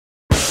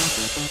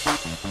And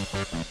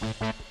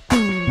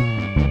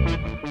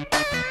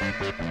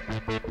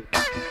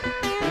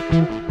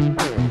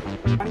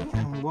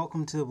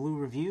welcome to the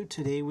Blu-Review.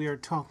 Today we are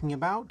talking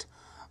about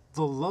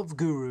The Love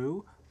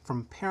Guru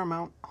from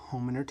Paramount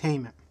Home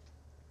Entertainment.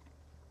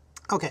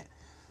 Okay,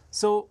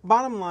 so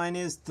bottom line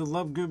is The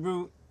Love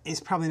Guru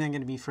is probably not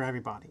going to be for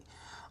everybody.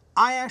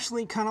 I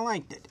actually kind of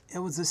liked it. It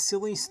was a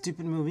silly,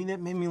 stupid movie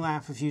that made me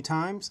laugh a few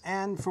times,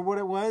 and for what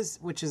it was,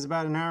 which is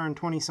about an hour and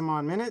 20 some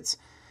odd minutes,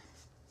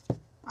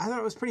 I thought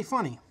it was pretty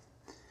funny.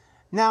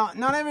 Now,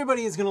 not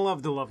everybody is going to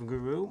love The Love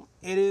Guru.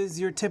 It is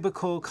your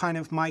typical kind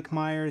of Mike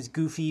Myers,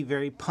 goofy,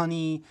 very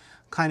punny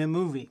kind of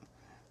movie.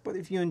 But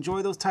if you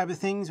enjoy those type of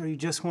things, or you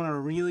just want a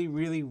really,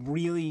 really,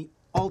 really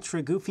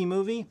ultra goofy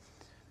movie,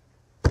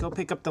 go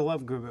pick up The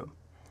Love Guru.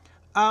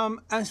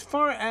 As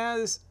far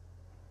as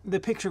the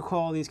picture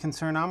quality is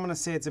concerned, I'm going to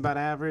say it's about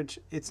average.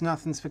 It's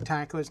nothing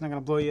spectacular. It's not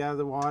going to blow you out of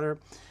the water.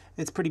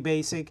 It's pretty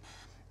basic,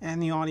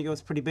 and the audio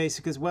is pretty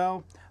basic as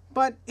well.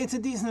 But it's a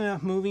decent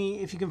enough movie.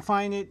 If you can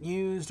find it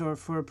used or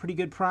for a pretty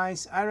good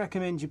price, I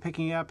recommend you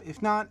picking it up.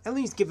 If not, at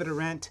least give it a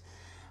rent.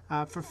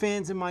 For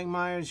fans of Mike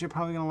Myers, you're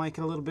probably going to like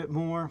it a little bit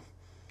more.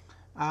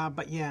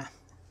 But yeah,